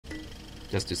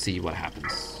just to see what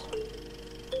happens.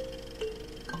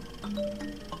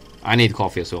 I need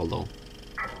coffee as well, though.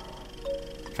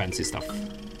 Fancy stuff.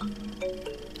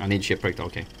 I need Shipwrecked,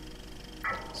 okay.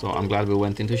 So I'm glad we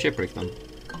went into Shipwrecked then.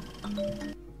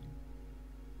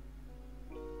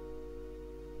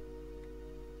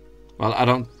 Well,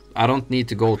 I don't need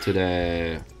to go to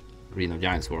the Arena of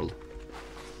Giants world.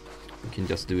 We can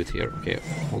just do it here. Okay,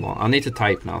 hold on. I need to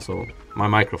type now, so my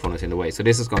microphone is in the way. So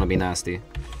this is gonna be nasty.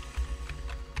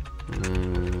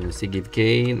 Sigid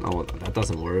Kane. Oh, that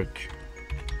doesn't work.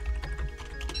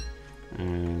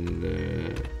 And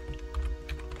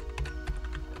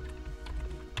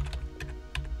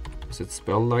is it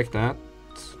spelled like that?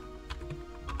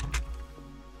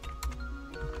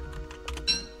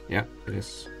 Yeah, it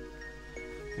is.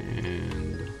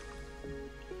 And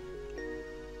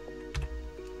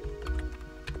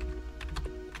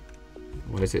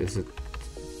what is it? Is it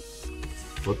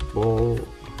football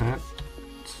hat?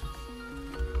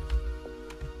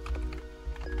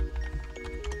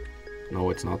 No,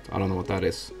 it's not. I don't know what that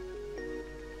is.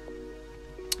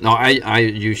 No, I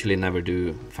usually never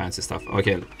do fancy stuff.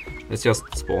 Okay, let's just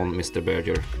spawn Mr.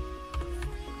 Bearger.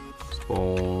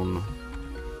 Spawn.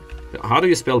 How do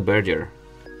you spell Bearger?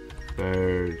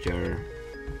 Bearger.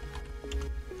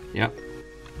 Yeah.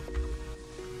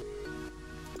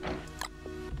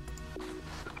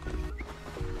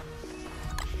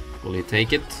 Will he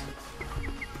take it?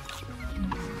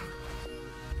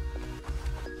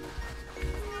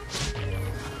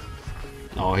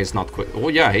 No, he's not quick. Oh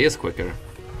yeah, he is quicker.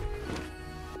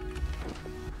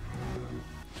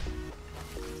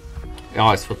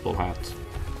 Yeah, it's football hat.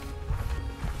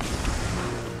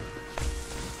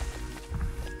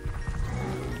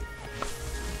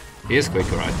 He is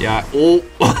quicker, right? Yeah. Oh,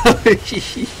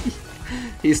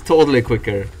 he's totally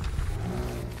quicker.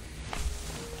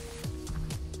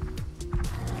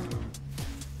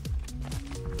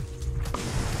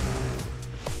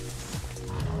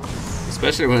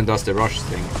 Especially when it does the rush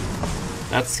thing.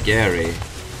 That's scary.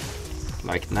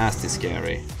 Like nasty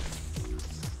scary.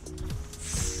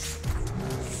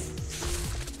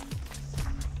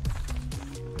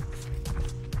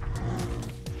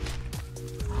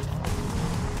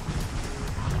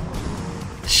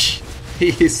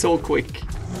 He's so quick.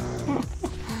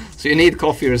 So you need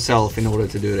coffee yourself in order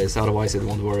to do this, otherwise it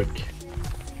won't work.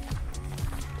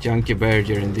 Junkie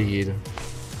Bearger indeed.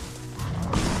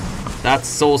 That's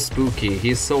so spooky.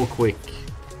 He's so quick.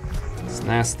 It's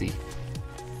nasty.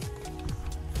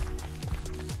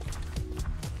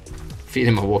 Feed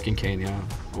him a walking cane, yeah.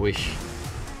 I wish.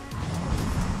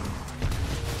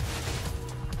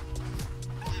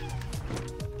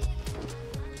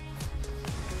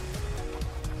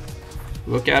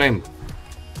 Look at him.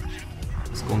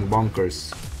 He's going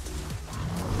bonkers.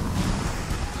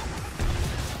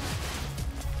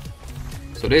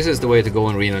 So this is the way to go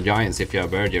in Arena Giants if you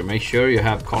have Bearger. Make sure you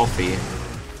have coffee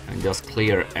and just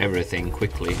clear everything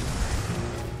quickly.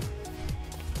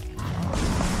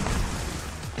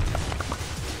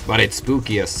 But it's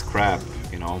spooky as crap,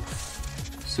 you know.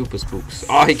 Super spooks.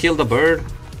 Oh, he killed a bird.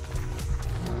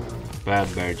 Bad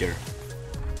Bearger.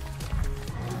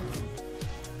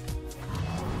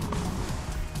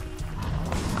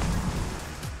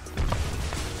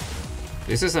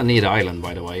 This is a neat island,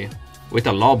 by the way. With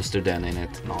a lobster den in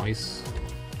it. Nice.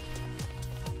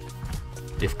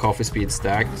 If coffee speed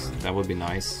stacked, that would be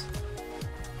nice.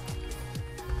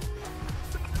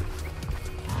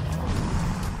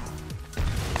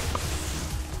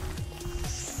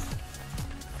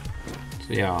 So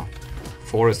yeah,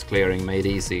 forest clearing made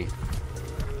easy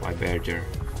by Bearger.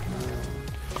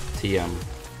 TM.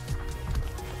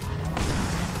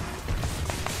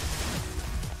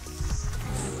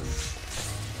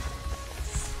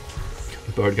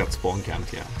 Bird got spawn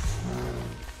camped, yeah.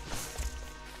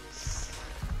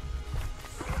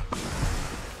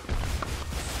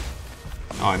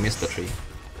 Oh, I missed the tree.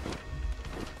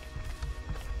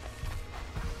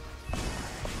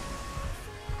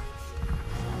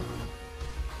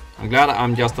 I'm glad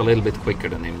I'm just a little bit quicker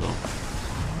than him though.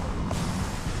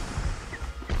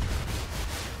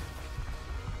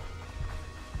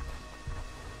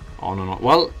 Oh no.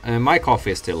 Well, my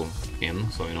coffee is still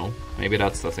in, so you know, maybe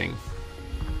that's the thing.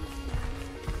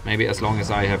 Maybe as long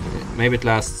as I have... Maybe it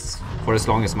lasts for as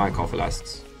long as my coffee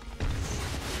lasts.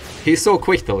 He's so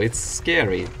quick though, it's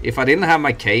scary. If I didn't have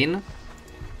my cane...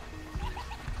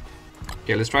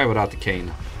 Okay, let's try without the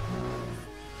cane.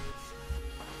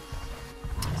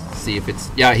 See if it's...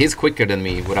 Yeah, he's quicker than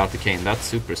me without the cane. That's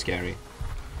super scary.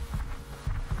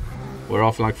 We're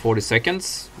off in like 40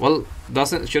 seconds. Well,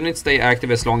 shouldn't it stay active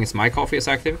as long as my coffee is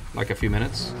active? Like a few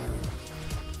minutes?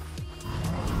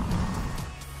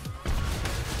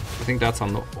 I think that's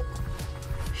on.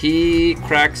 He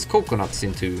cracks coconuts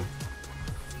in two.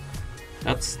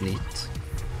 That's neat.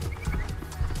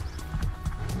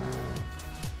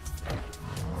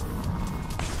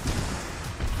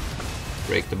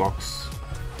 Break the box.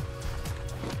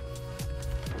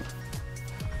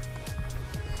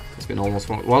 It's been almost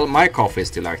well, my coffee is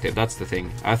still active, that's the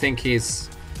thing. I think his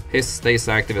stays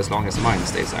active as long as mine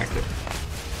stays active.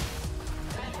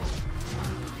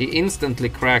 He instantly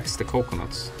cracks the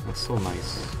coconuts. That's so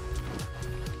nice.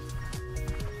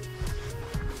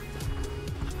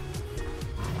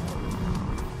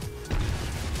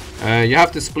 You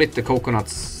have to split the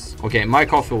coconuts. Okay, my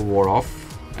coffee wore off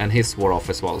and his wore off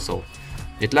as well, so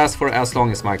it lasts for as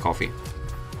long as my coffee.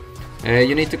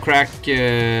 You need to crack...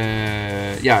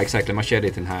 yeah, exactly, machete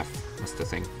it in half. That's the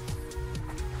thing.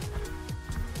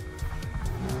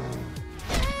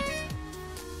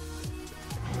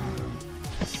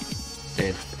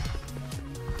 Dead.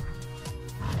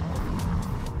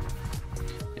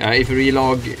 If you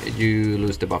relog, you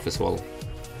lose the buff as well.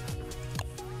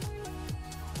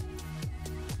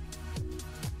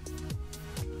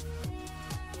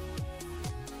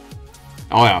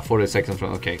 Oh yeah, 40 seconds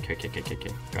from... Okay.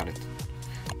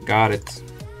 Got it.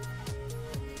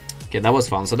 Okay, that was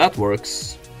fun. So that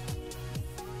works.